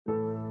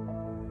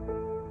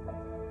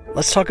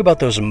Let's talk about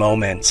those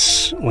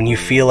moments when you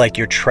feel like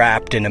you're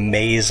trapped in a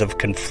maze of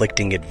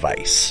conflicting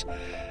advice.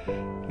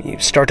 You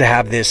start to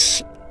have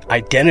this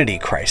identity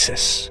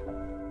crisis,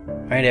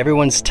 right?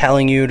 Everyone's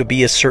telling you to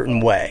be a certain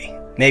way.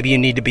 Maybe you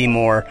need to be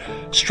more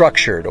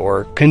structured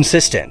or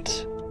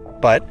consistent.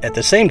 But at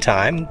the same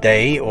time,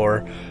 they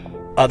or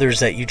others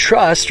that you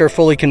trust are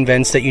fully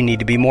convinced that you need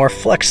to be more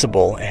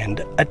flexible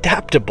and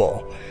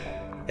adaptable.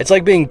 It's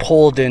like being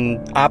pulled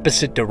in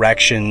opposite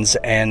directions,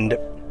 and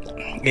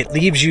it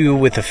leaves you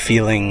with a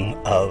feeling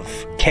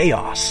of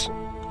chaos.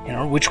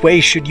 Which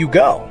way should you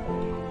go?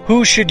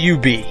 Who should you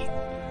be?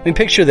 I mean,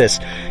 picture this.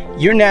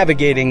 You're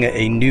navigating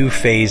a new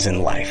phase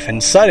in life,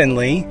 and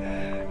suddenly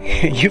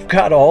you've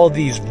got all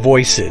these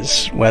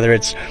voices, whether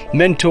it's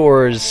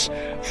mentors,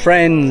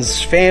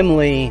 friends,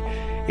 family,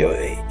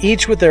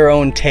 each with their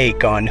own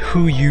take on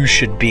who you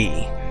should be.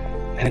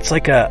 And it's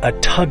like a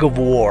tug of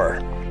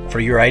war for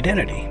your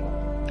identity.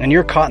 And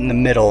you're caught in the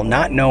middle,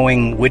 not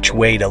knowing which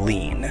way to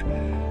lean.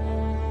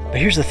 But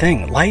here's the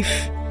thing,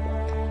 life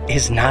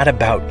is not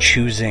about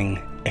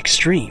choosing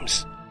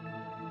extremes.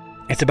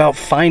 It's about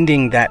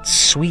finding that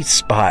sweet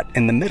spot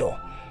in the middle,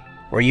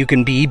 where you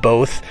can be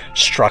both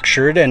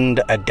structured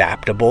and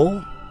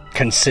adaptable,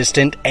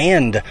 consistent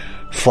and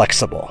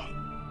flexible.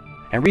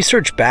 And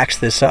research backs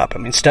this up. I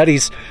mean,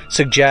 studies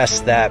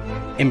suggest that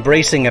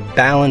embracing a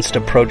balanced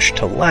approach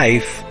to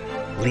life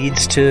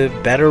leads to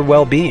better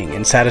well-being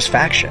and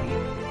satisfaction.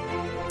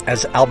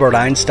 As Albert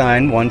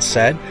Einstein once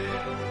said,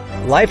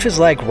 life is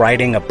like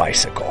riding a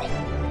bicycle.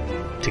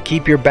 To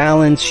keep your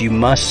balance, you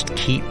must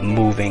keep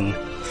moving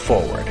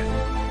forward.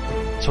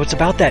 So it's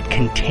about that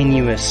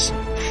continuous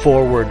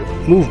forward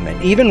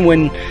movement, even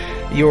when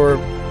you're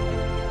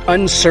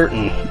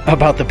uncertain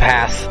about the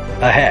path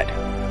ahead.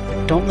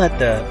 Don't let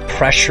the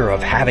pressure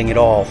of having it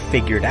all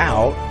figured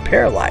out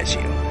paralyze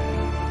you.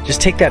 Just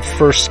take that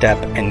first step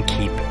and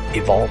keep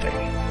evolving.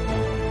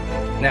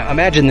 Now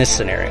imagine this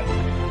scenario.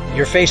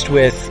 You're faced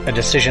with a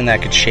decision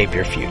that could shape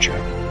your future.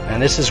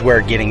 And this is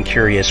where getting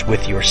curious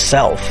with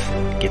yourself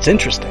gets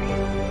interesting.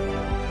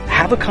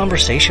 Have a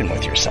conversation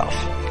with yourself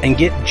and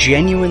get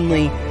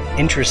genuinely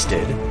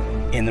interested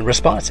in the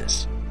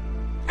responses.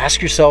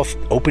 Ask yourself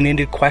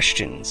open-ended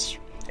questions.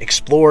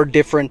 Explore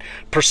different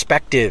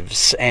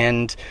perspectives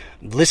and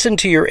listen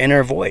to your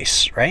inner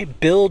voice, right?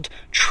 Build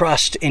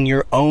trust in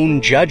your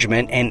own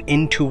judgment and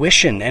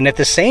intuition. And at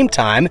the same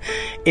time,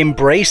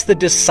 embrace the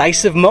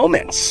decisive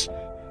moments.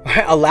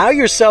 Allow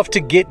yourself to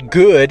get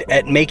good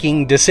at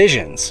making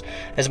decisions.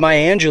 As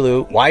Maya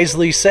Angelou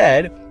wisely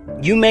said,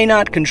 you may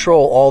not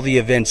control all the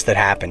events that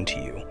happen to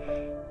you,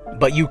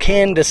 but you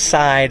can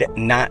decide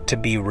not to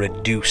be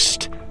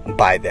reduced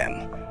by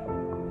them.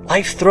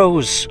 Life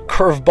throws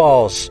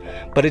curveballs,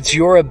 but it's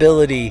your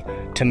ability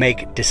to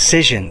make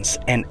decisions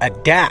and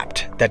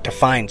adapt that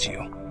defines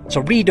you.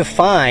 So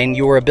redefine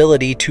your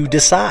ability to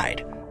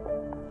decide.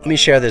 Let me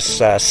share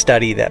this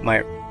study that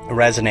might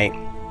resonate.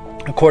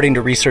 According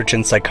to research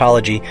in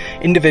psychology,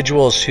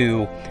 individuals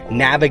who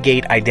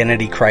navigate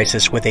identity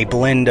crisis with a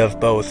blend of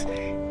both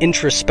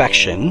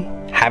introspection,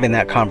 having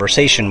that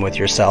conversation with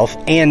yourself,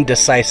 and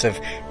decisive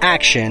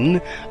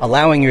action,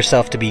 allowing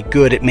yourself to be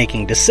good at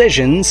making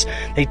decisions,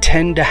 they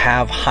tend to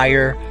have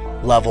higher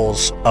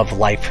levels of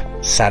life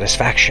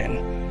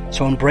satisfaction.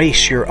 So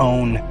embrace your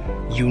own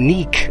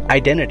unique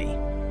identity.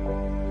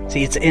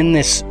 See, it's in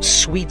this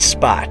sweet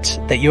spot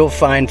that you'll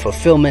find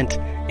fulfillment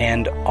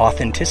and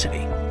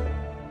authenticity.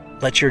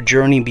 Let your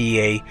journey be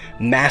a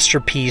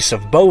masterpiece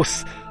of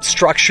both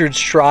structured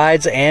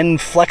strides and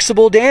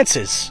flexible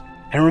dances.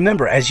 And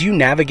remember, as you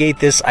navigate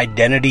this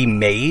identity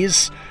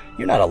maze,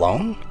 you're not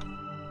alone.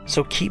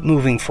 So keep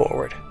moving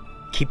forward,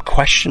 keep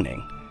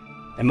questioning,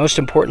 and most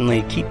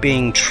importantly, keep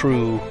being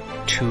true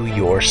to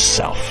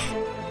yourself.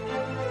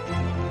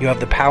 You have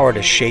the power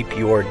to shape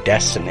your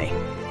destiny.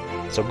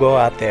 So go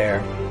out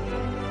there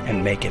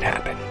and make it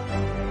happen.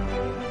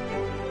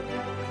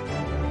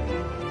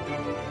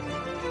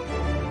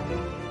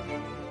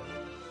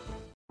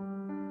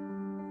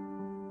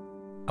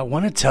 I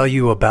want to tell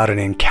you about an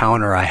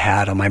encounter I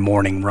had on my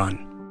morning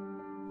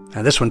run.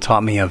 Now, this one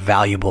taught me a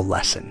valuable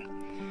lesson.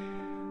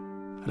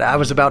 I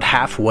was about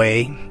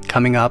halfway,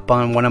 coming up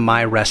on one of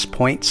my rest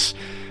points,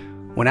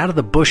 when out of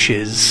the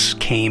bushes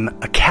came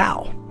a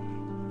cow.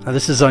 Now,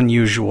 this is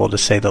unusual to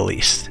say the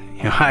least.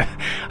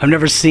 I've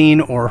never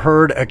seen or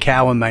heard a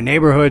cow in my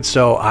neighborhood,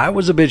 so I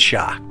was a bit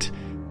shocked.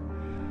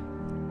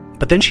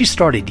 But then she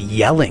started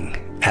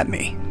yelling at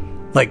me,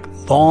 like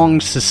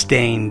long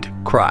sustained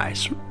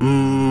cries.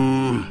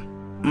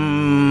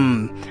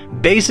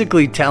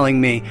 Basically telling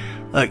me,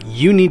 look,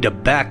 you need to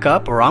back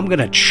up or I'm going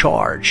to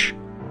charge.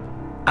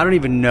 I don't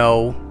even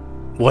know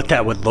what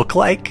that would look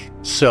like.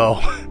 So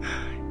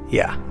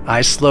yeah,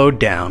 I slowed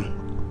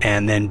down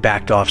and then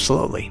backed off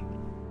slowly.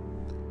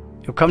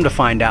 You'll come to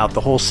find out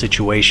the whole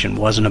situation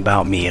wasn't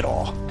about me at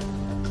all.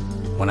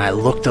 When I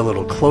looked a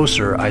little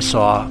closer, I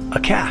saw a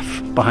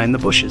calf behind the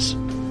bushes.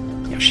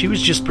 She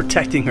was just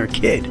protecting her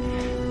kid.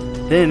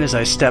 Then as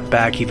I stepped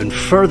back even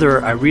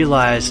further, I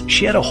realized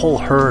she had a whole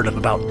herd of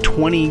about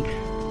 20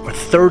 or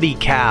 30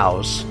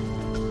 cows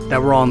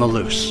that were on the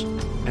loose,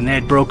 and they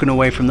had broken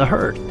away from the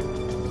herd.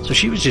 So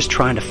she was just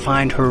trying to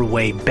find her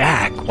way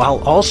back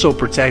while also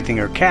protecting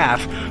her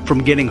calf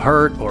from getting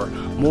hurt or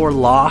more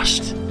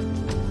lost.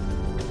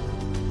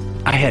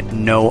 I had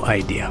no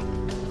idea,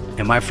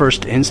 and my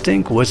first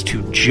instinct was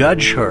to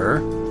judge her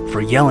for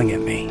yelling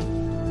at me.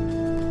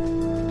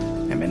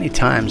 And many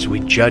times we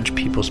judge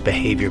people's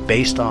behavior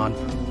based on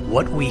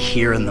what we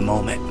hear in the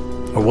moment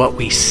or what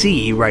we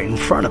see right in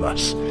front of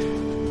us.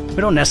 We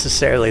don't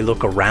necessarily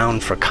look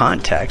around for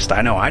context.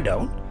 I know I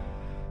don't.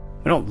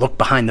 We don't look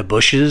behind the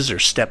bushes or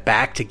step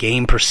back to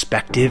gain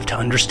perspective to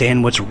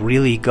understand what's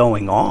really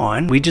going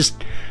on. We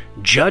just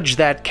judge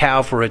that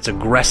cow for its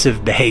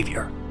aggressive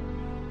behavior.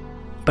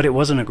 But it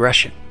wasn't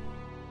aggression.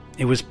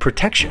 It was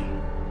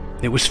protection.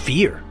 It was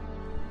fear.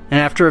 And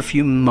after a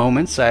few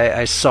moments,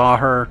 I saw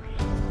her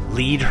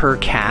lead her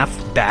calf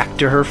back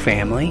to her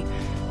family,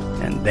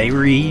 and they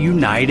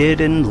reunited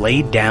and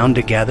laid down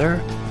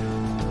together.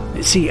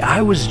 See,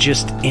 I was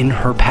just in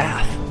her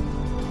path.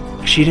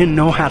 She didn't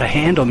know how to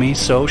handle me,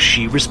 so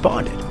she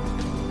responded.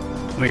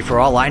 I mean, for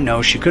all I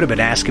know, she could have been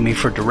asking me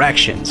for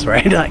directions,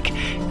 right? Like,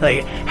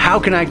 how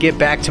can I get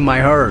back to my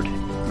herd?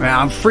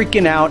 I'm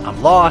freaking out.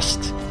 I'm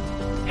lost.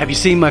 Have you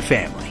seen my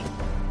family?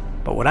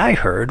 But what I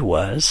heard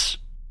was,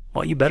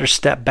 well, you better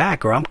step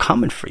back or I'm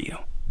coming for you.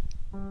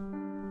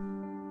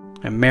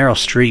 And Meryl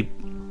Streep,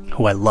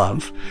 who I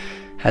love,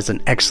 has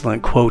an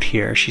excellent quote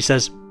here. She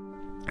says,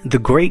 "The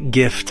great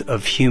gift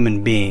of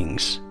human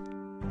beings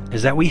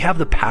is that we have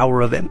the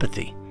power of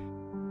empathy.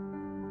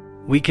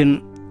 We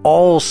can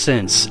all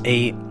sense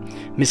a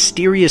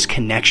mysterious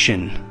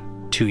connection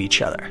to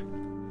each other.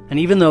 And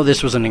even though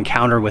this was an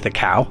encounter with a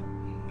cow,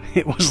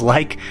 it was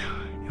like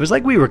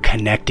we were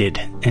connected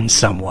in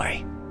some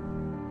way.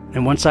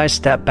 And once I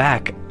stepped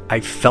back, I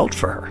felt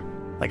for her.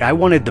 Like I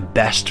wanted the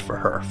best for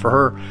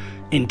her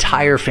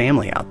entire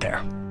family out there."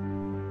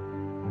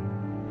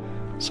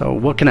 So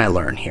what can I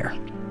learn here?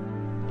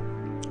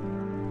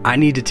 I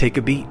need to take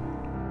a beat.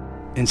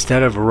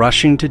 Instead of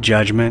rushing to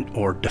judgment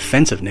or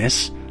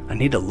defensiveness, I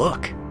need to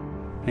look.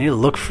 I need to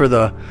look for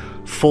the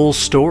full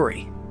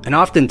story. And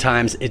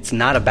oftentimes, it's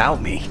not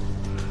about me.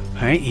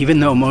 Right? Even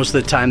though most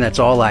of the time that's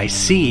all I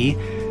see,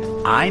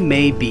 I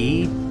may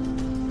be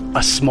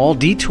a small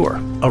detour,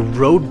 a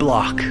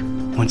roadblock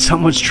when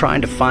someone's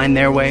trying to find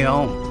their way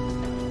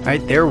home.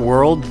 Right? Their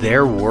world,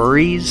 their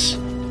worries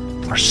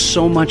are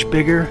so much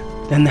bigger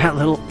than that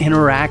little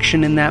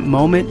interaction in that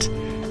moment.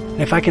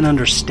 If I can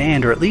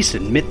understand, or at least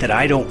admit that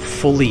I don't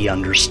fully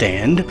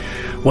understand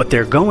what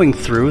they're going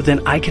through,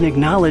 then I can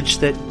acknowledge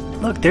that,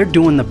 look, they're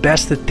doing the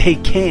best that they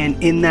can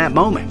in that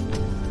moment.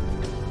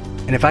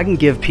 And if I can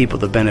give people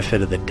the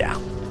benefit of the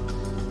doubt,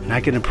 and I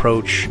can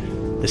approach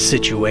the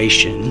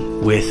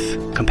situation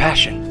with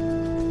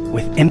compassion,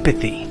 with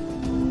empathy,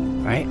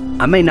 right?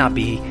 I may not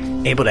be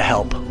able to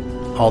help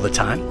all the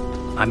time.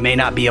 I may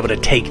not be able to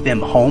take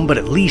them home, but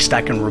at least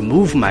I can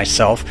remove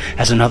myself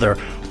as another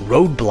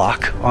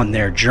roadblock on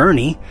their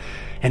journey.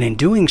 And in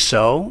doing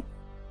so,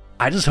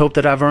 I just hope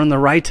that I've earned the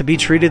right to be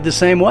treated the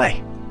same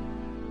way.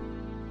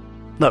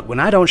 Look, when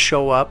I don't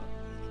show up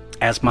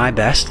as my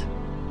best,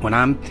 when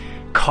I'm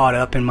caught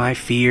up in my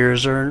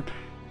fears or,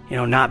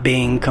 not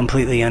being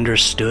completely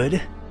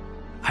understood,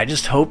 I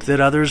just hope that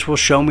others will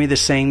show me the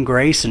same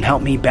grace and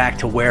help me back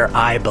to where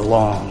I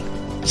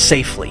belong,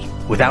 safely,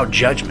 without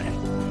judgment.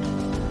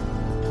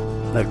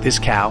 Look, this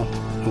cow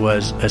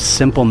was a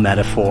simple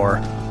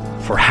metaphor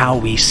for how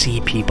we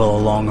see people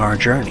along our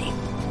journey.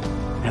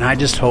 And I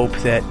just hope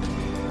that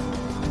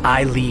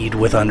I lead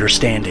with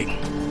understanding,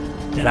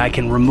 that I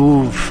can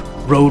remove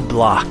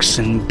roadblocks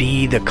and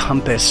be the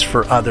compass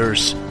for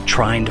others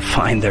trying to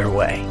find their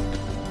way.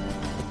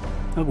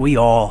 Look, we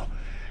all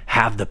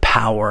have the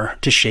power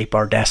to shape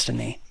our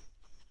destiny.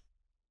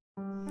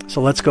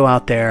 So let's go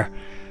out there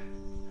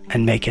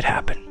and make it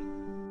happen.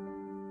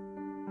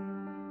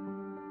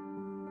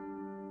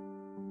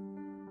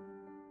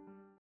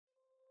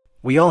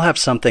 We all have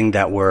something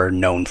that we're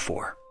known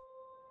for,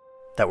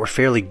 that we're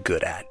fairly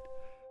good at.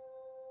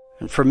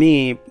 And for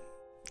me,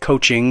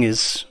 coaching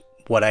is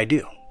what I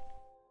do.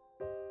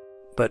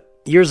 But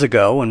years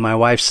ago, when my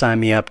wife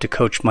signed me up to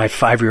coach my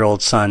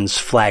 5-year-old son's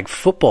flag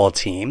football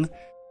team,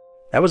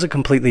 that was a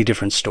completely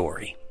different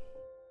story.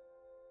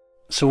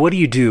 So what do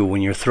you do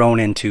when you're thrown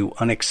into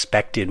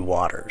unexpected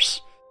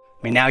waters?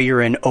 I mean, now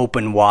you're in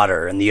open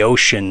water and the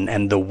ocean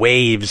and the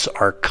waves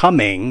are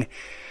coming.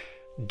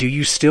 Do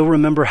you still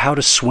remember how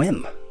to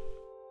swim?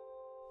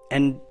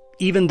 And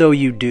even though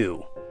you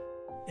do,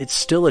 it's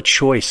still a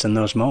choice in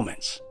those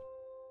moments.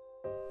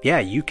 Yeah,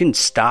 you can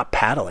stop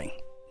paddling,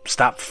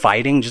 stop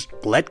fighting, just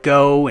let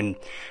go and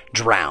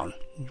drown,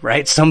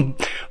 right? Some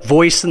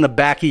voice in the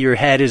back of your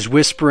head is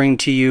whispering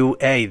to you,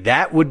 hey,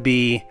 that would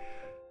be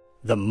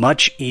the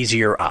much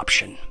easier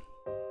option.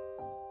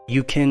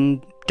 You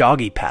can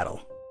doggy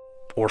paddle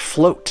or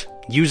float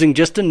using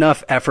just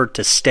enough effort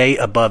to stay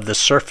above the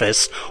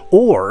surface,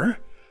 or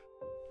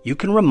you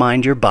can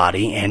remind your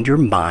body and your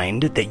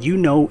mind that you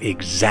know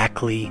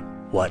exactly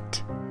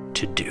what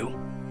to do.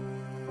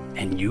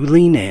 And you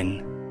lean in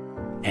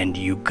and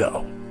you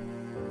go.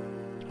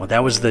 Well,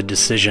 that was the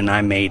decision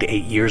I made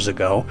 8 years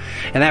ago.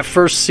 And that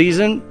first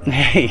season,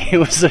 hey, it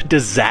was a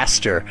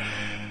disaster.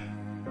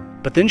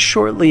 But then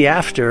shortly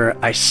after,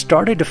 I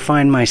started to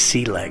find my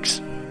sea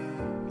legs.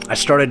 I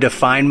started to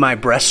find my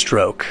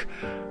breaststroke.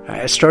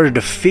 I started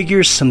to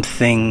figure some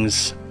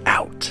things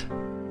out.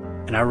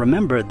 And I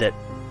remembered that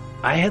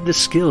I had the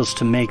skills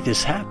to make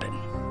this happen.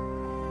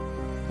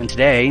 And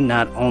today,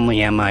 not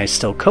only am I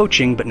still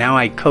coaching, but now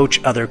I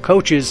coach other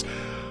coaches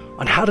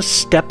on how to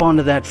step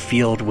onto that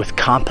field with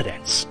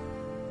competence,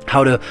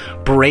 how to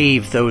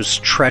brave those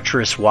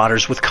treacherous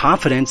waters with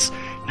confidence,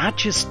 not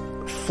just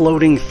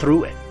floating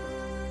through it.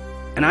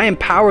 And I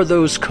empower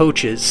those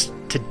coaches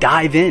to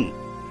dive in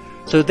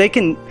so that they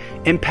can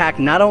impact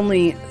not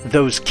only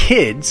those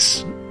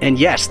kids, and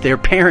yes, their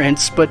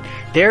parents, but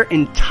their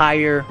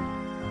entire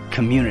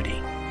community.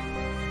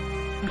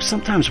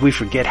 Sometimes we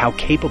forget how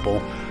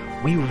capable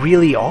we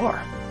really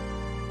are.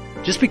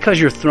 Just because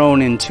you're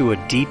thrown into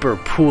a deeper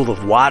pool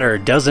of water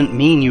doesn't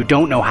mean you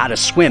don't know how to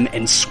swim,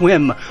 and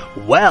swim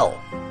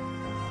well.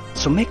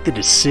 So make the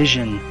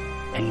decision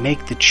and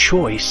make the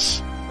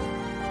choice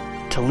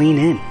to lean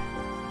in,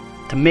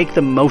 to make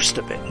the most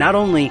of it, not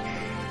only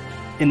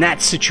in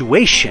that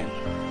situation,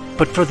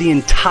 but for the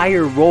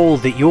entire role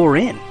that you're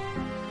in,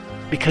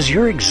 because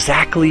you're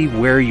exactly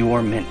where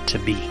you're meant to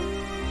be.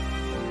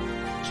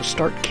 So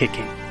start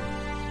kicking,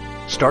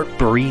 start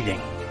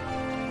breathing,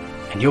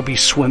 and you'll be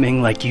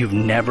swimming like you've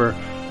never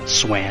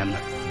swam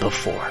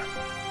before.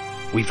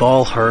 We've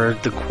all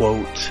heard the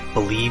quote,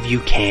 "Believe you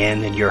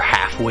can and you're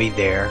halfway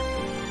there,"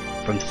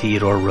 from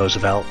Theodore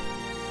Roosevelt.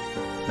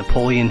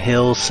 Napoleon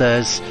Hill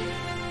says,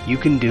 "You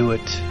can do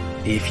it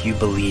if you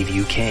believe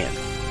you can."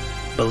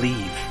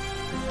 Believe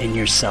in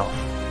yourself.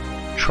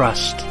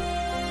 Trust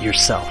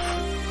yourself,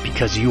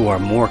 because you are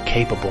more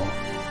capable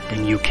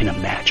than you can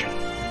imagine.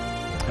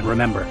 And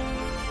remember,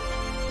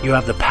 you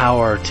have the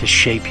power to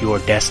shape your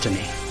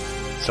destiny.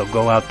 So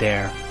go out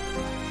there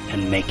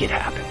and make it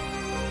happen.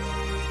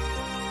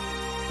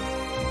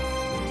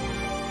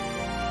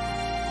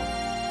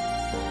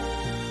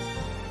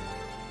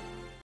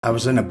 I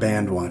was in a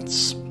band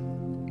once,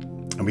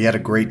 and we had a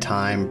great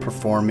time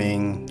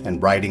performing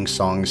and writing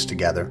songs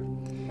together.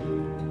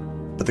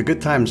 But the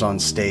good times on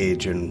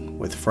stage and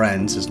with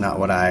friends is not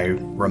what I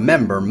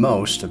remember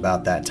most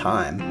about that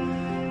time.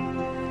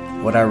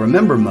 What I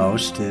remember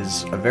most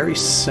is a very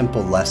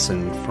simple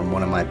lesson from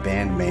one of my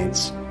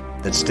bandmates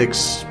that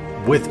sticks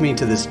with me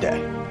to this day.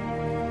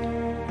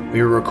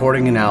 We were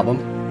recording an album,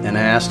 and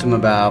I asked him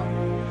about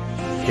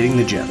hitting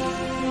the gym.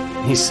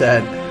 He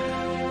said,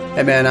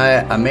 "Hey man,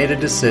 I made a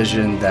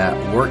decision that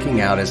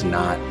working out is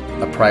not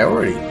a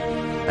priority.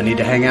 I need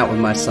to hang out with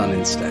my son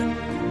instead."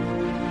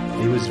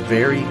 It was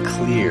very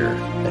clear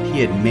that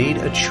he had made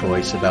a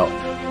choice about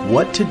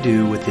what to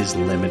do with his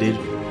limited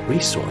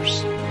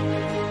resource,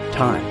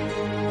 time.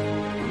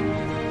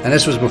 And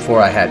this was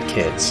before I had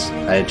kids.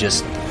 I had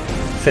just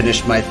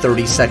finished my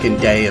 32nd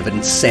day of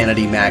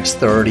Insanity Max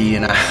 30,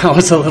 and I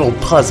was a little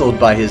puzzled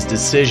by his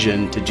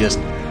decision to just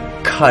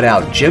cut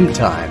out gym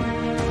time.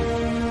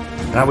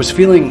 And I was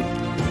feeling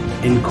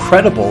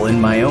incredible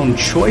in my own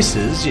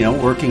choices,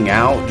 working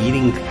out,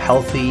 eating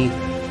healthy,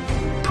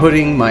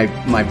 putting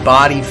my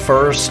body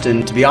first,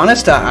 and to be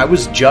honest, I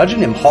was judging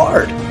him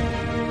hard.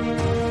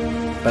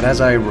 But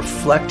as I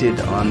reflected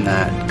on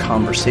that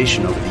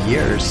conversation over the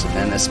years,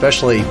 and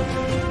especially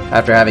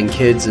after having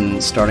kids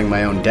and starting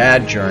my own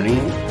dad journey,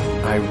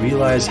 I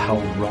realized how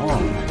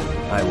wrong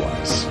I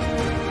was.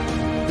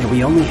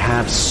 We only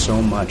have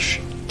so much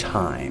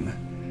time,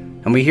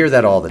 and we hear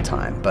that all the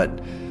time, but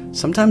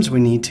sometimes we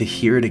need to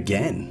hear it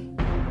again.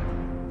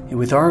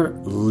 With our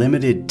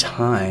limited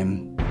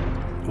time,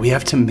 we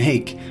have to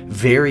make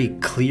very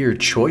clear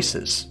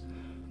choices.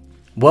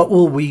 What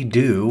will we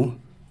do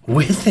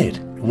with it?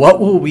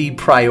 What will we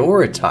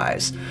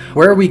prioritize?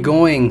 Where are we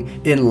going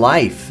in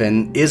life?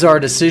 And is our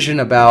decision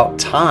about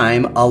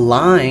time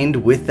aligned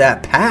with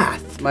that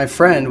path? My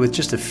friend, with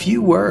just a few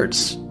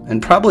words,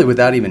 and probably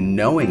without even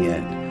knowing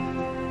it,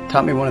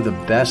 taught me one of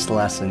the best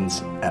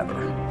lessons ever.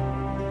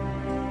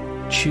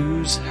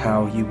 Choose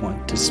how you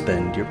want to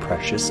spend your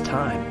precious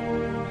time.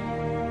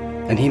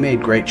 And he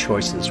made great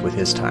choices with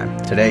his time.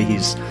 Today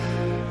he's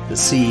the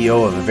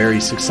CEO of a very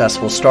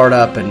successful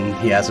startup, and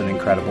he has an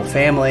incredible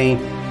family.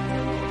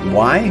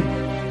 Why?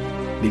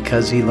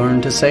 Because he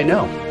learned to say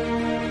no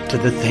to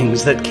the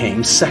things that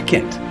came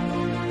second.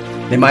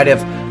 They might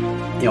have,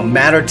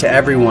 mattered to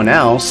everyone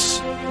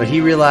else, but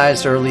he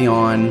realized early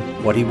on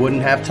what he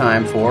wouldn't have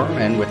time for,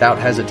 and without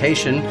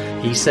hesitation,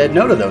 he said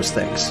no to those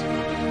things.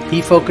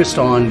 He focused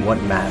on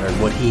what mattered,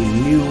 what he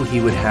knew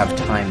he would have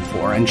time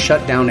for, and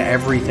shut down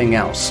everything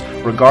else,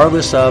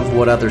 regardless of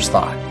what others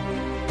thought.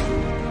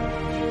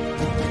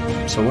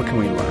 So what can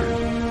we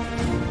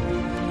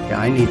learn?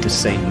 I need to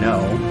say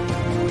no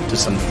to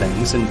some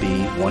things and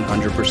be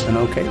 100%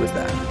 okay with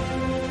that.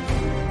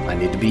 I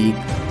need to be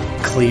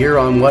clear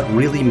on what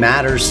really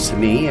matters to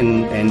me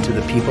and to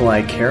the people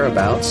I care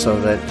about,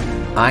 so that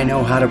I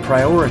know how to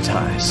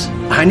prioritize.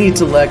 I need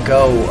to let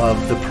go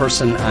of the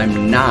person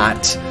I'm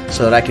not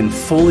so that I can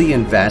fully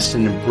invest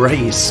and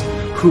embrace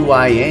who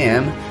I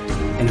am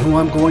and who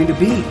I'm going to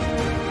be.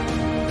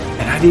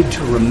 And I need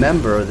to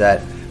remember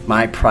that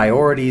my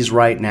priorities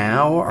right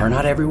now are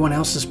not everyone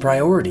else's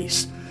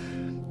priorities.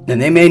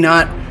 And they may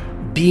not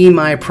be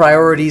my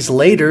priorities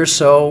later,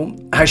 so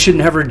I should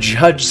never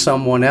judge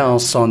someone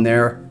else on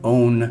their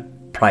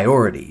own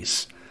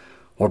priorities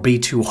or be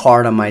too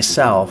hard on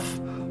myself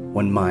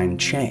when mine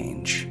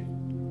change.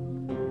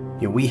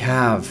 We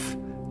have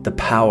the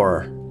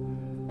power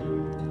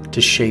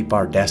to shape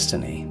our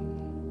destiny.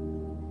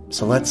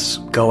 So let's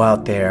go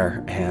out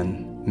there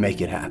and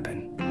make it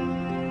happen.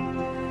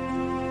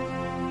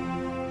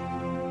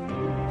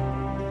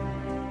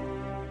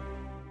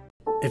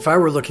 If I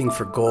were looking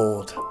for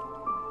gold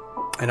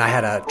and I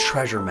had a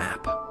treasure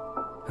map,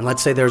 and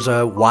let's say there's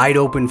a wide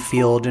open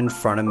field in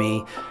front of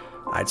me,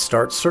 I'd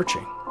start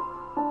searching.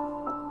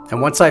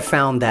 And once I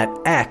found that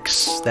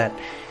X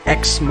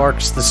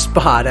marks the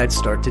spot, I'd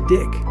start to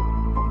dig,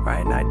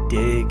 right? And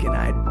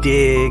I'd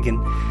dig,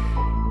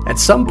 and at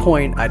some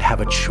point I'd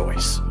have a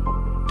choice.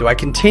 Do I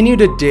continue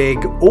to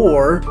dig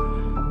or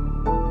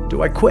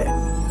do I quit?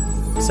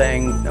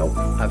 Saying, nope,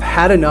 I've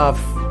had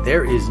enough.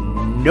 There is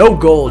no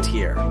gold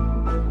here.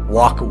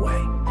 Walk away.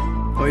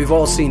 We've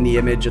all seen the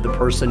image of the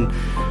person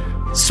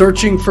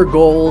searching for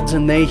gold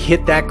and they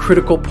hit that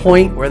critical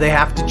point where they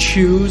have to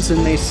choose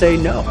and they say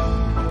no.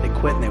 They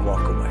quit and they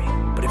walk away.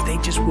 But if they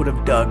just would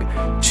have dug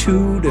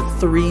 2 to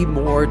 3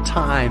 more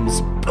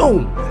times,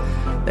 boom,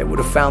 they would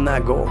have found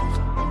that gold.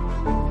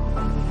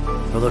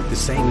 But look, the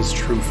same is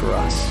true for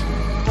us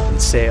in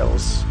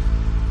sales,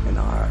 in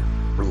our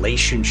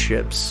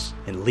relationships,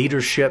 in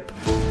leadership.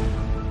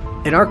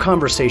 In our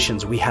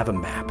conversations, we have a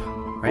map.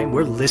 Right?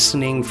 We're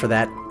listening for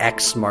that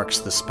X marks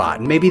the spot.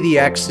 And maybe the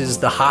X is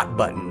the hot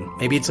button.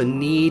 Maybe it's a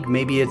need.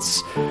 Maybe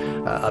it's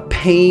a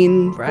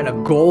pain, right? A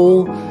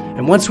goal.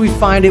 And once we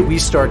find it, we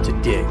start to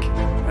dig.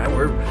 Right?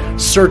 We're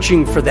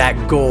searching for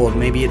that gold.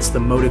 Maybe it's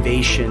the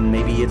motivation.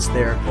 Maybe it's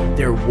their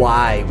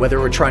why. Whether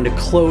we're trying to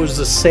close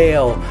a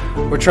sale,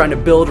 we're trying to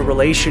build a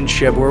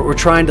relationship, we're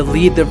trying to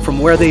lead them from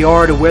where they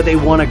are to where they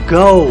want to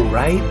go,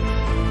 right?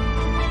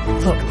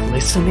 Look,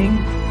 listening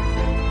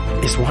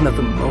is one of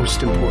the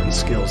most important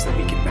skills that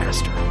we can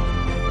master.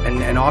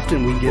 And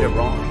often we get it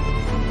wrong.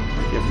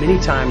 Many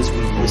times we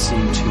listen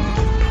to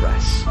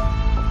impress.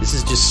 This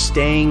is just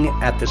staying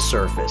at the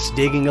surface,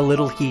 digging a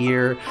little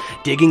here,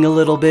 digging a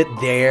little bit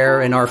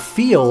there, and our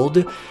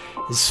field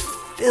is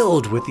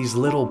filled with these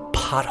little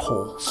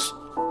potholes.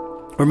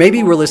 Or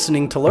maybe we're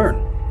listening to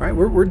learn, right?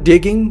 We're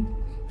digging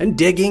and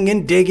digging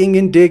and digging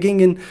and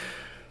digging,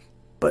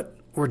 but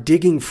we're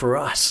digging for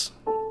us.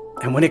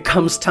 And when it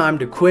comes time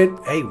to quit,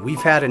 hey,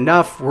 we've had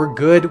enough, we're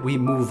good, we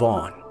move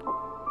on.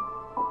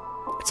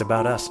 It's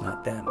about us,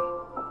 not them.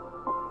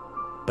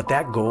 But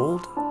that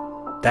gold,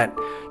 that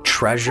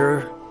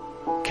treasure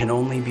can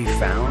only be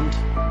found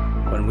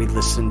when we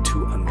listen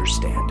to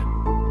understand.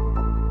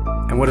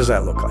 And what does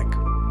that look like?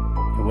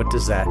 And what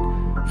does that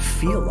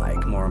feel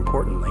like, more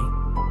importantly?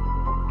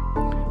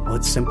 Well,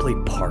 it's simply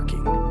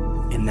parking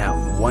in that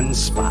one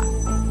spot,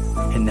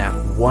 in that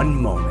one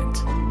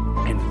moment,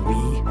 and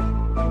we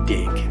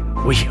dig.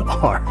 We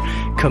are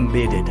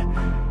committed.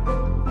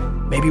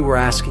 Maybe we're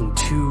asking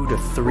 2 to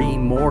 3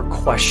 more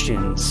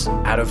questions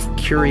out of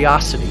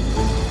curiosity,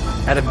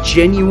 out of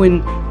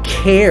genuine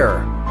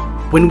care.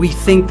 When we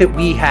think that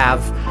we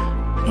have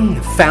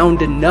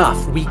found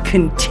enough, we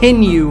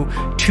continue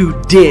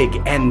to dig,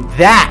 and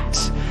that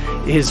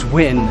is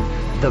when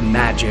the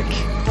magic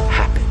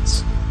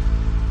happens.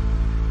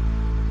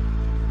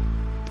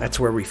 That's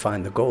where we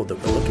find the gold that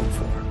we're looking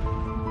for.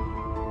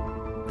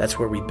 That's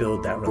where we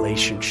build that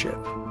relationship.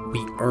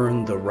 We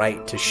earn the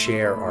right to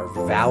share our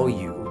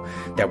value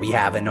that we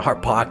have in our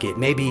pocket.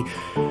 Maybe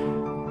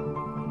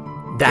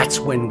that's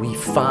when we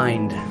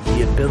find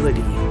the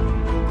ability,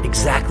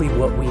 exactly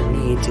what we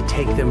need to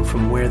take them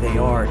from where they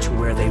are to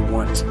where they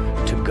want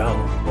to go.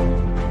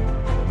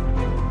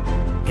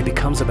 It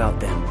becomes about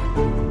them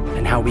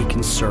and how we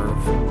can serve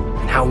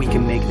and how we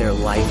can make their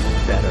life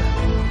better.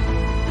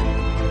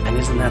 And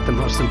isn't that the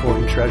most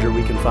important treasure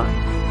we can find?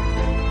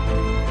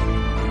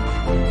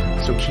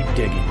 So keep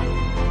digging.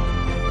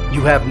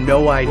 You have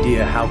no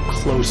idea how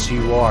close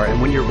you are. And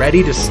when you're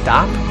ready to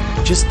stop,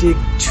 just dig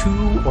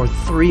 2 or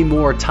 3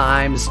 more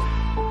times.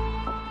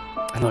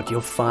 And look,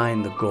 you'll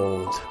find the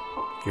gold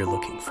you're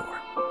looking for.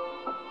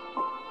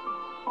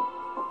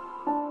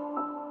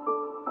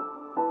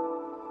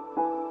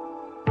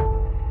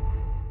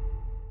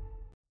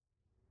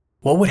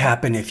 What would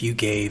happen if you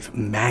gave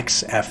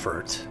max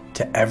effort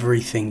to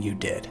everything you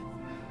did?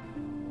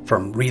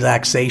 From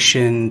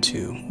relaxation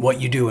to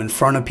what you do in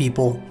front of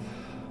people.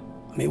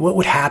 I mean, what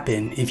would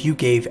happen if you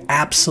gave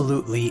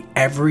absolutely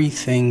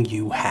everything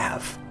you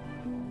have,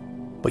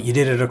 but you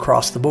did it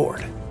across the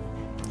board?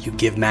 You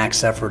give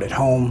max effort at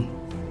home,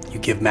 you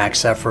give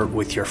max effort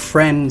with your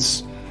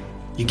friends,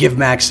 you give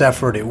max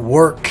effort at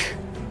work,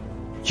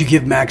 you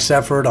give max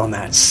effort on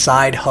that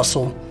side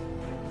hustle,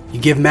 You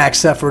give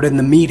max effort in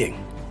the meeting.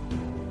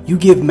 You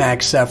give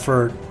max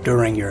effort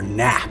during your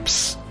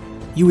naps.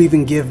 You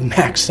even give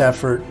max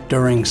effort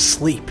during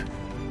sleep.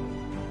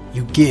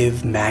 You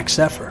give max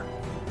effort.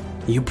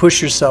 You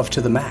push yourself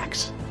to the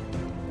max.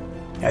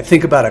 I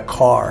think about a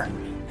car,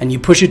 and you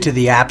push it to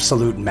the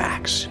absolute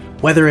max.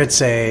 Whether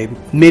it's a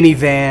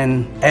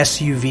minivan,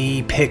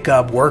 SUV,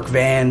 pickup, work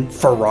van,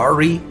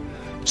 Ferrari,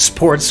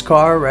 sports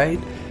car, right?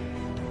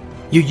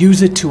 You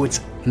use it to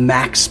its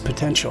max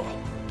potential.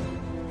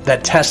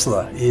 That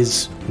Tesla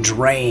is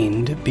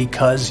drained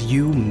because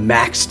you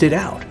maxed it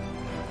out.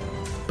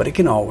 But it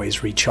can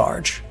always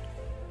recharge.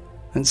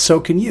 And so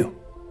can you.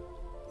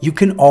 You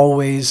can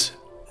always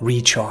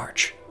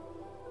recharge.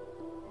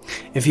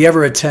 If you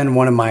ever attend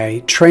one of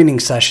my training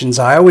sessions,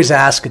 I always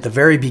ask at the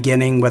very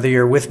beginning, whether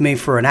you're with me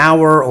for an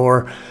hour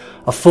or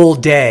a full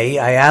day,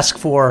 I ask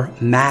for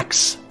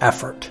max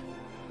effort.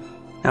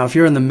 Now, if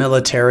you're in the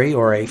military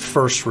or a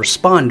first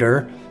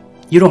responder,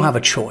 you don't have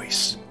a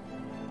choice.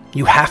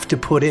 You have to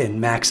put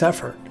in max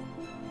effort.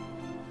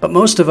 But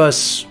most of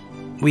us,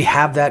 we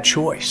have that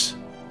choice.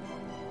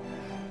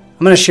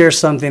 I'm going to share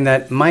something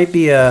that might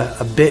be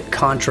a bit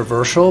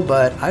controversial,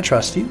 but I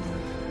trust you.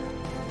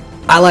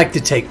 I like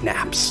to take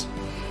naps.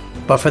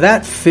 But for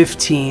that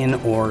 15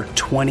 or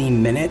 20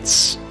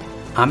 minutes,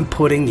 I'm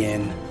putting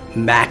in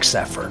max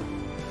effort.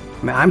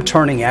 I'm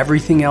turning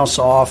everything else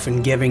off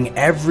and giving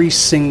every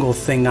single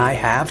thing I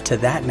have to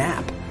that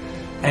nap.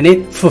 And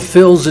it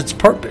fulfills its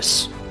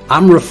purpose.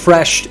 I'm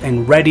refreshed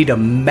and ready to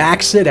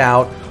max it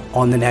out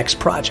on the next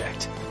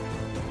project.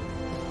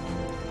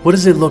 What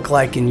does it look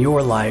like in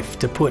your life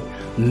to put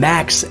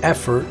max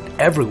effort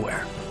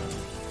everywhere?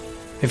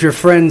 If your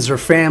friends or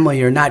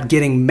family are not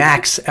getting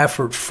max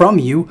effort from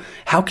you,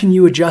 how can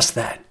you adjust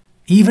that?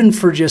 Even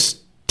for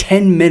just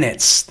 10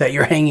 minutes that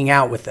you're hanging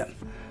out with them.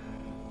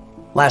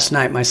 Last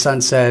night, my son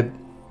said,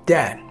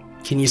 "Dad,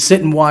 can you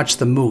sit and watch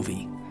the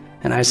movie?"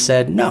 And I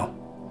said, "No."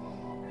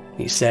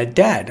 He said,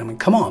 "Dad,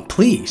 come on,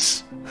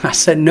 please." I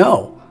said,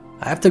 "No,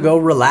 I have to go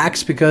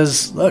relax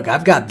because, look,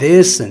 I've got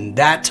this and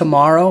that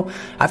tomorrow.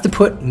 I have to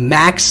put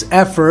max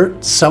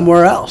effort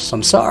somewhere else.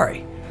 I'm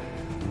sorry."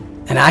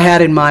 And I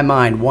had in my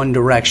mind one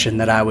direction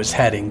that I was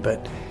heading,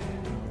 but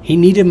he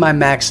needed my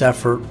max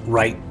effort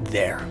right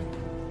there.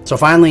 So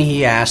finally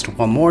he asked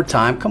one more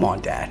time, "Come on,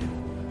 Dad.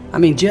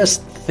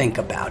 Just think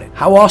about it.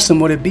 How awesome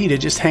would it be to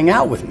just hang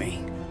out with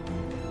me?"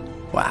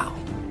 Wow.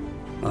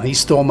 Well, he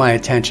stole my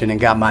attention and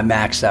got my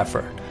max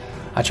effort.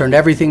 I turned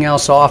everything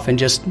else off and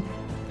just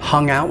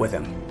hung out with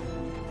him.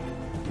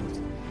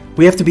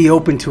 We have to be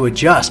open to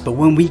adjust, but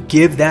when we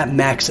give that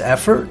max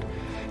effort,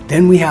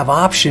 then we have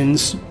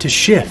options to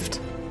shift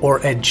or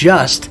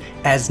adjust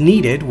as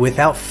needed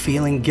without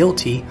feeling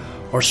guilty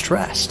or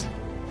stressed.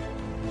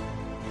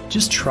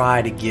 Just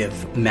try to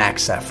give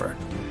max effort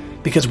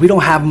because we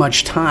don't have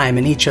much time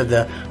in each of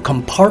the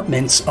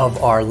compartments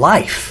of our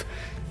life.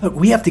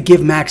 We have to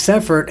give max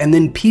effort, and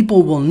then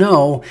people will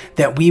know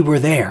that we were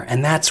there,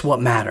 and that's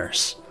what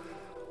matters.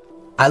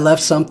 I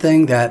left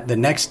something that the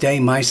next day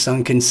my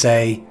son can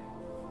say,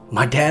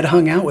 "My dad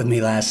hung out with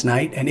me last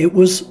night, and it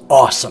was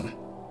awesome."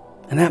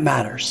 And that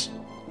matters.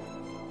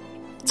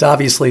 It's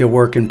obviously a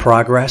work in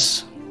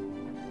progress.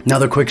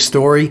 Another quick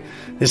story,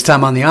 this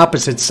time on the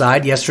opposite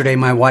side. Yesterday,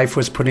 my wife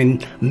was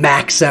putting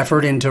max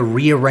effort into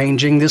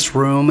rearranging this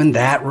room and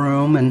that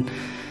room, and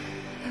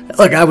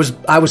look, I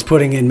was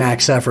putting in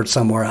max effort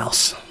somewhere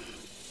else.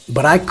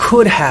 But I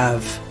could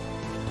have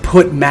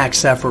put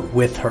max effort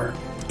with her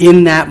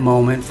in that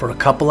moment for a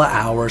couple of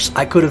hours.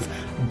 I could have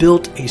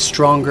built a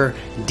stronger,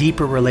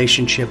 deeper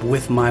relationship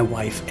with my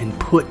wife and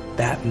put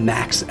that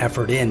max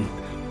effort in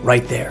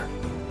right there.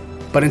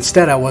 But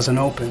instead, I wasn't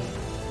open.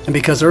 And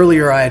because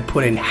earlier I had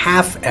put in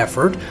half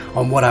effort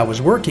on what I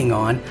was working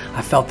on,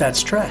 I felt that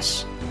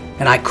stress.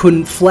 And I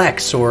couldn't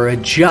flex or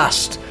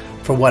adjust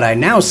for what I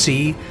now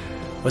see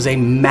was a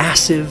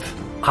massive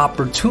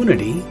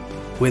opportunity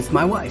with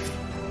my wife.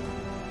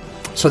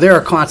 So there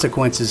are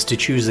consequences to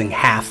choosing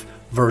half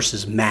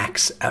versus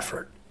max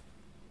effort.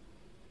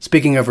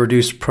 Speaking of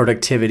reduced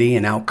productivity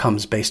and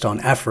outcomes based on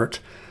effort,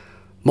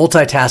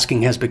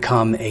 multitasking has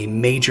become a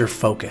major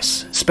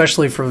focus,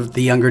 especially for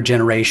the younger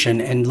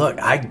generation. And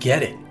look, I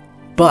get it.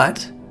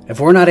 But if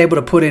we're not able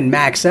to put in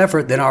max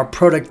effort, then our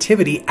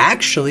productivity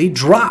actually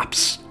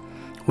drops.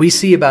 We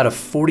see about a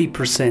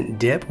 40%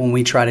 dip when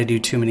we try to do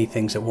too many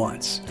things at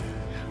once.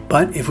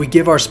 But if we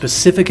give our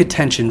specific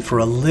attention for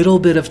a little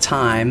bit of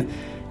time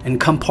and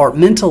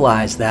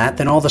compartmentalize that,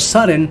 then all of a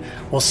sudden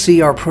we'll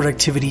see our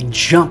productivity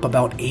jump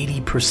about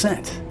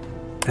 80%,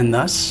 and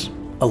thus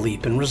a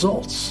leap in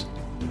results.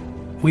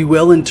 We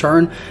will in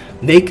turn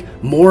make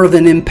more of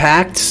an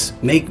impact,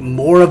 make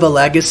more of a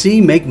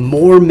legacy, make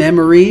more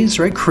memories,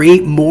 right?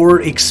 Create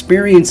more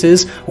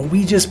experiences when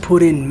we just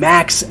put in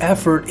max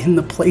effort in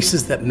the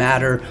places that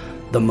matter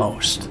the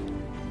most.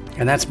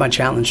 And that's my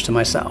challenge to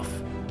myself,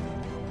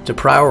 to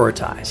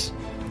prioritize.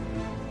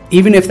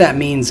 Even if that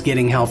means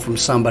getting help from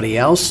somebody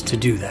else to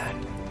do that.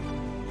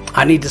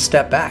 I need to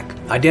step back,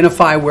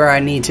 identify where I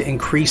need to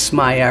increase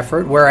my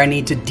effort, where I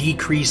need to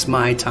decrease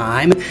my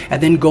time,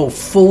 and then go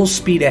full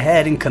speed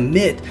ahead and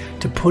commit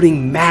to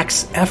putting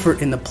max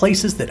effort in the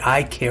places that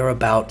I care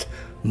about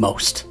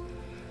most.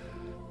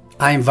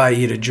 I invite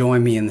you to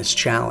join me in this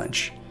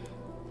challenge.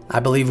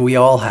 I believe we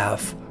all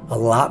have a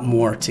lot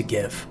more to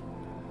give.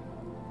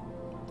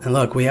 And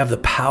look, we have the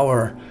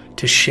power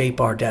to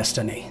shape our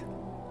destiny.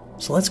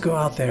 So let's go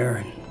out there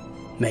and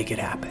make it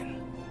happen.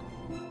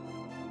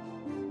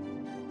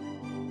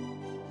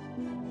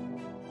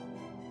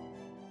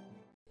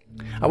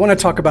 I want to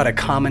talk about a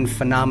common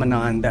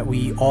phenomenon that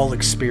we all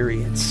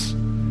experience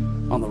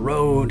on the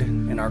road,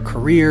 in our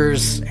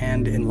careers,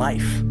 and in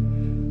life.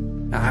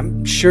 Now,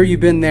 I'm sure you've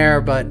been there,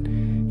 but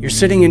you're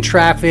sitting in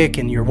traffic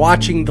and you're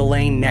watching the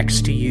lane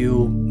next to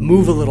you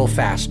move a little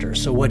faster.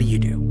 So what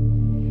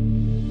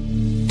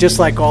do? Just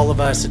like all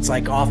of us, it's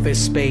like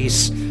Office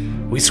Space.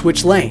 We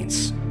switch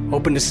lanes,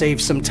 hoping to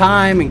save some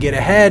time and get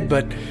ahead,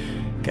 but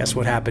guess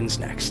what happens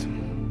next?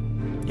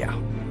 Yeah,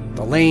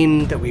 the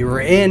lane that we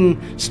were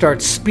in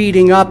starts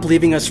speeding up,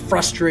 leaving us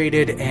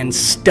frustrated and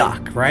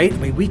stuck, right? I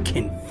mean, we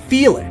can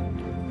feel it.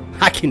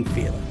 I can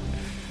feel it.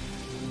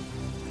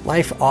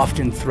 Life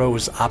often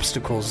throws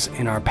obstacles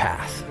in our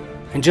path.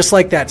 And just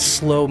like that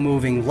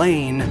slow-moving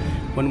lane,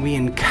 when we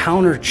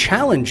encounter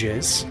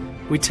challenges,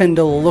 we tend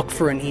to look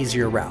for an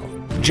easier route,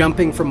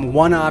 jumping from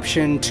one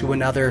option to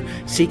another,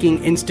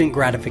 seeking instant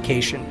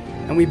gratification.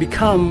 And we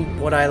become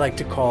what I like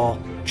to call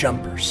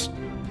jumpers.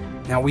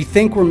 Now, we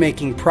think we're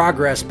making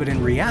progress, but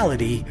in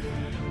reality,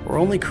 we're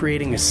only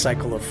creating a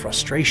cycle of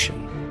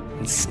frustration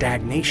and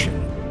stagnation.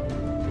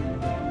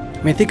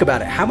 I mean, think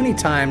about it. How many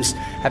times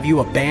have you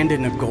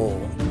abandoned a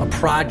goal, a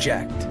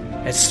project,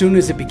 as soon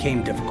as it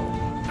became difficult?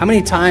 How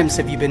many times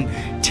have you been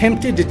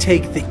tempted to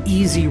take the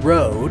easy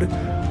road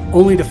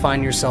only to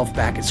find yourself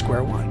back at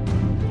square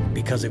one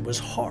because it was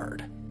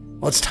hard?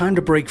 Well, it's time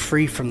to break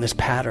free from this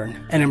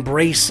pattern and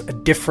embrace a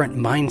different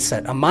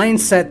mindset, a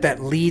mindset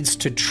that leads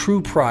to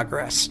true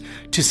progress,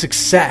 to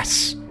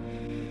success.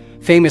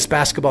 Famous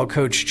basketball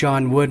coach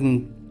John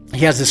Wooden,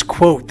 he has this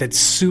quote that's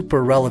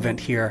super relevant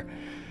here.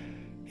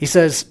 He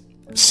says,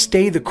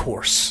 "Stay the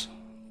course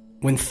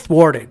when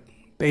thwarted."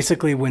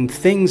 Basically, when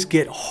things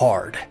get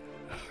hard,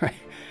 right?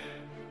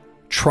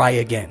 Try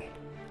again,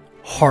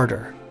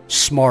 harder,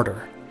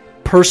 smarter,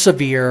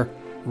 persevere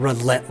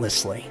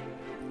relentlessly.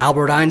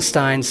 Albert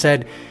Einstein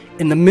said,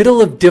 "In the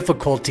middle of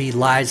difficulty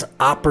lies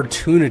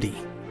opportunity."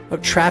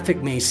 Look,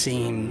 traffic may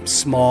seem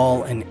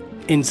small and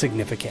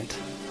insignificant,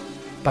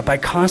 but by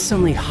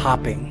constantly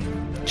hopping,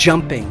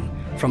 jumping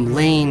from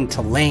lane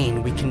to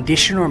lane, we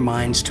condition our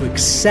minds to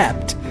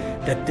accept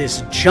that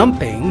this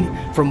jumping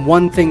from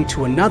one thing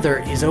to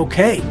another is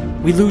okay.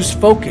 We lose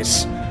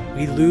focus,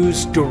 we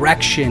lose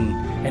direction,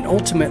 and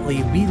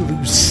ultimately we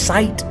lose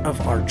sight of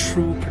our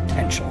true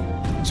potential.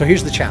 So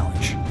here's the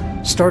challenge.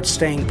 Start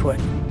staying put.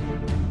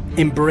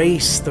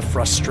 Embrace the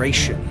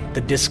frustration, the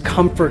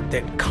discomfort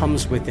that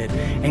comes with it,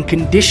 and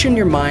condition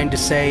your mind to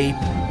say,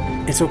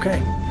 it's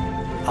okay,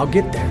 I'll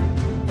get there.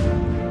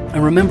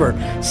 And remember,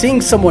 seeing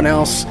someone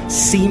else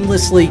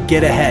seamlessly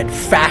get ahead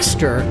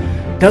faster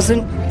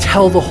doesn't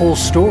tell the whole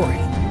story.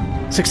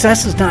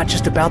 Success is not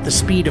just about the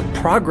speed of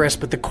progress,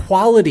 but the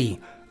quality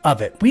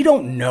of it. We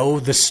don't know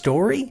the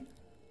story.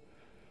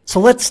 So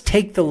let's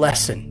take the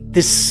lesson,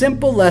 this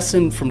simple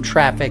lesson from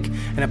traffic,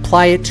 and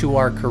apply it to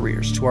our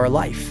careers, to our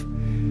life.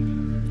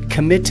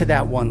 Commit to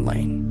that one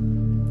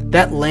lane.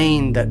 That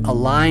lane that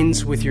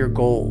aligns with your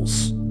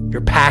goals,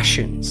 your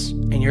passions,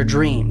 and your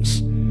dreams.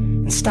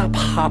 And stop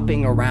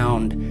hopping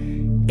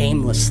around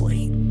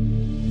aimlessly.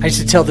 I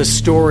used to tell this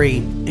story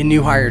in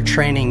new hire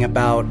training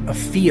about a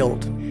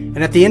field.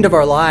 And at the end of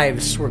our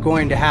lives, we're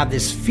going to have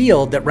this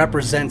field that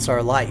represents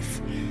our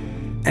life.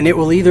 And it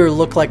will either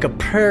look like a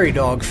prairie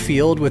dog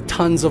field with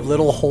tons of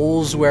little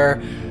holes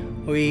where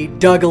we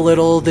dug a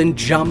little, then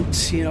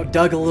jumped,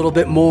 dug a little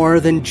bit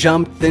more, then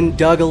jumped, then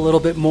dug a little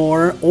bit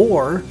more,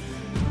 or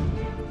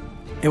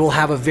it will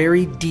have a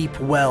very deep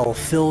well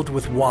filled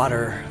with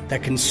water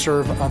that can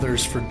serve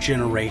others for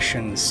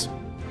generations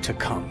to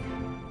come.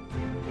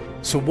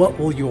 So what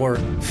will your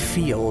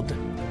field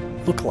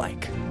look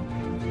like?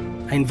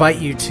 I invite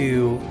you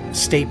to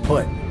stay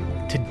put,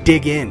 to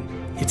dig in.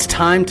 It's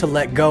time to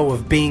let go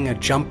of being a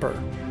jumper.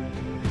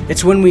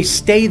 It's when we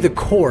stay the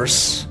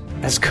course,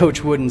 as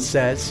Coach Wooden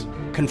says,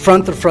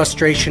 confront the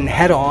frustration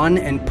head on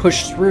and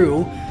push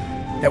through,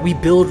 that we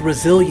build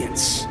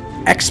resilience,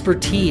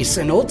 expertise,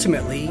 and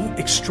ultimately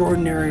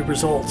extraordinary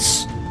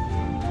results.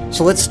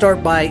 So let's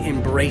start by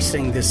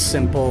embracing this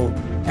simple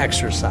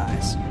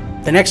exercise.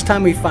 The next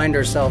time we find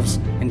ourselves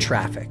in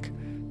traffic,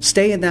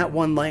 stay in that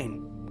one lane.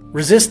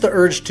 Resist the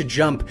urge to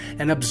jump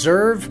and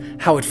observe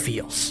how it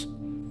feels.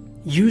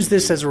 Use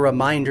this as a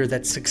reminder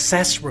that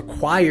success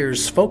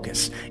requires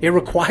focus. It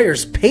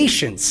requires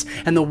patience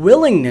and the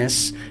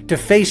willingness to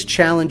face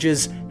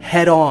challenges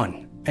head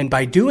on. And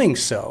by doing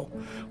so,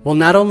 we'll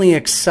not only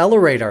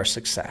accelerate our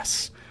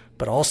success,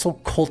 but also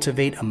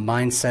cultivate a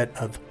mindset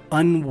of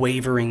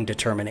unwavering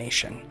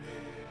determination.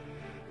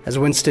 As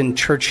Winston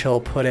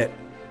Churchill put it,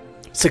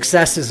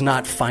 success is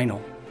not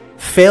final.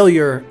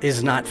 Failure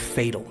is not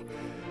fatal.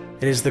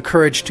 It is the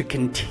courage to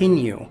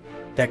continue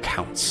that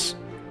counts.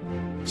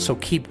 So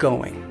keep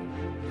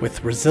going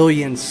with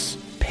resilience,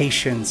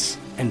 patience,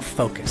 and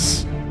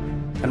focus.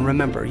 And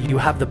remember, you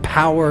have the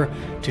power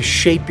to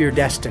shape your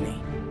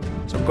destiny.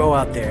 So go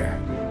out there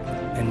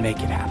and make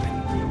it happen.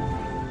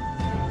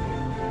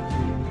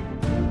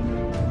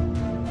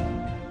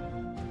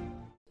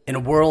 In a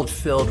world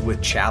filled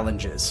with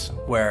challenges,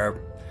 where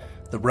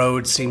the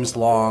road seems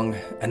long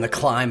and the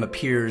climb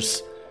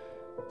appears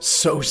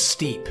so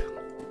steep,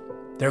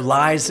 there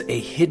lies a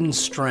hidden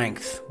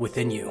strength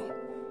within you.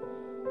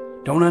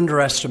 Don't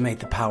underestimate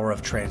the power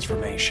of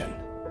transformation.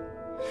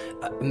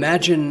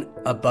 Imagine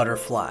a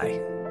butterfly,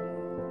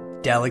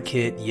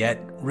 delicate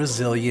yet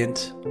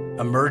resilient,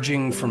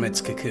 emerging from its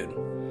cocoon.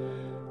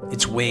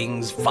 Its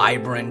wings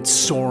vibrant,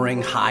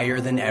 soaring higher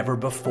than ever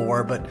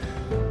before, but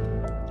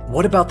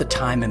what about the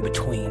time in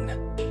between?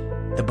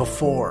 The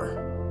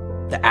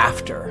before, the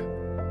after.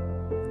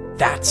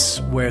 That's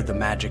where the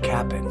magic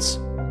happens.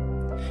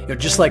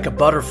 Just like a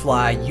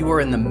butterfly, you are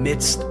in the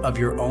midst of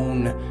your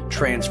own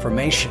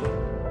transformation.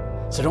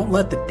 So don't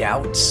let the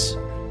doubts,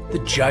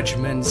 the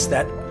judgments,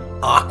 that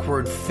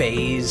awkward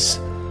phase,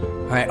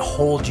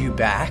 hold you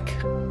back.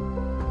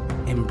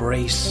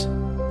 Embrace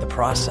the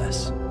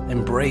process.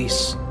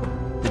 Embrace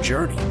the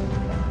journey.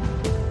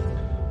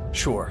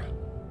 Sure,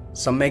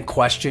 some may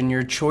question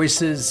your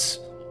choices.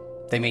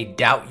 They may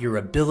doubt your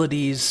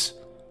abilities.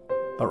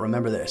 But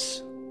remember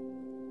this: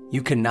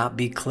 you cannot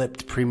be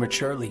clipped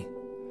prematurely.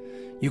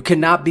 You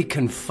cannot be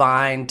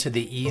confined to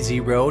the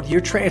easy road.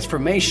 Your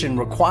transformation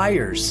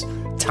requires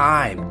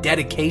time,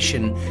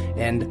 dedication,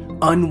 and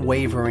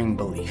unwavering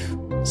belief.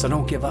 So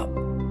don't give up.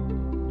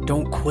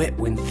 Don't quit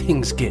when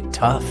things get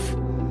tough.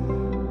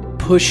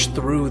 Push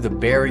through the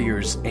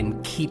barriers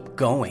and keep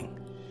going.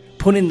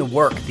 Put in the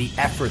work, the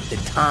effort, the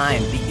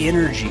time, the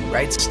energy,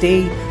 right?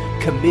 Stay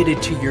committed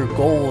to your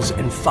goals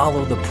and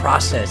follow the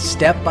process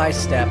step by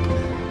step,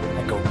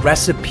 like a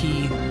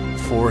recipe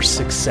for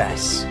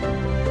success.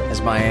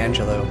 As Maya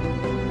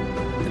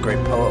Angelou, the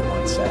great poet,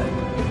 once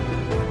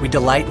said, we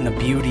delight in the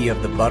beauty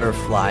of the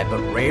butterfly, but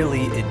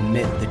rarely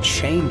admit the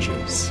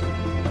changes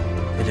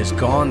it has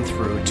gone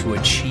through to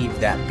achieve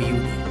that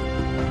beauty.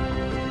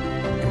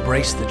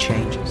 Embrace the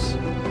changes.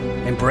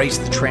 Embrace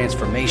the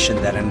transformation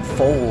that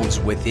unfolds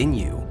within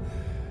you.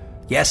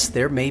 Yes,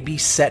 there may be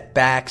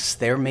setbacks,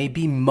 there may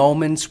be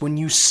moments when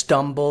you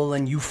stumble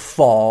and you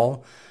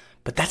fall,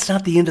 but that's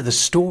not the end of the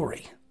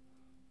story.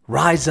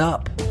 Rise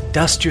up,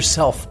 dust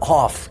yourself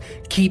off,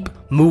 keep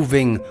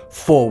moving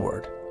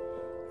forward.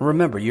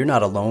 Remember, you're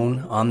not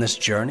alone on this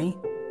journey.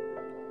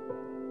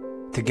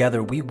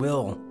 Together we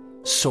will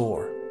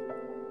soar.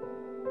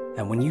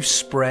 And when you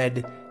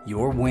spread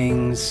your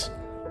wings,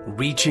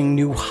 reaching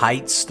new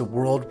heights, the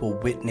world will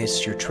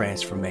witness your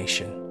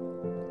transformation.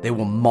 They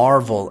will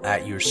marvel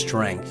at your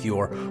strength,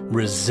 your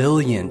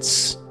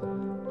resilience,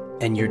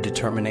 and your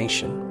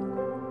determination.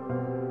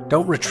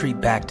 Don't retreat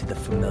back to the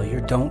familiar.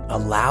 Don't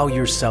allow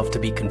yourself to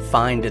be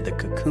confined to the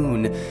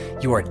cocoon.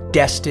 You are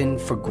destined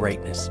for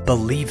greatness.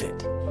 Believe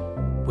it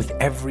with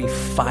every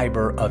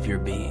fiber of your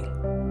being.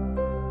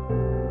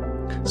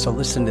 So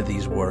listen to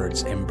these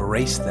words,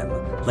 embrace them,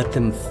 let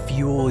them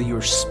fuel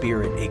your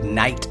spirit,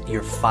 ignite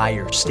your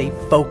fire, stay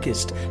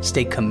focused,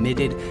 stay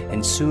committed,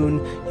 and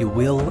soon you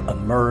will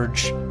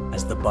emerge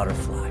as the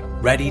butterfly,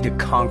 ready to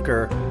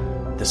conquer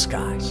the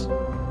skies.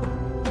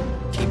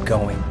 Keep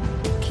going,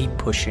 keep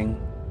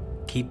pushing,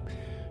 keep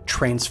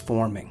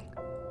transforming.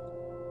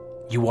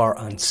 You are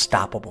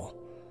unstoppable.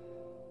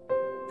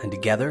 And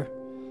together,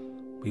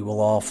 we will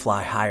all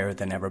fly higher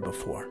than ever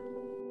before.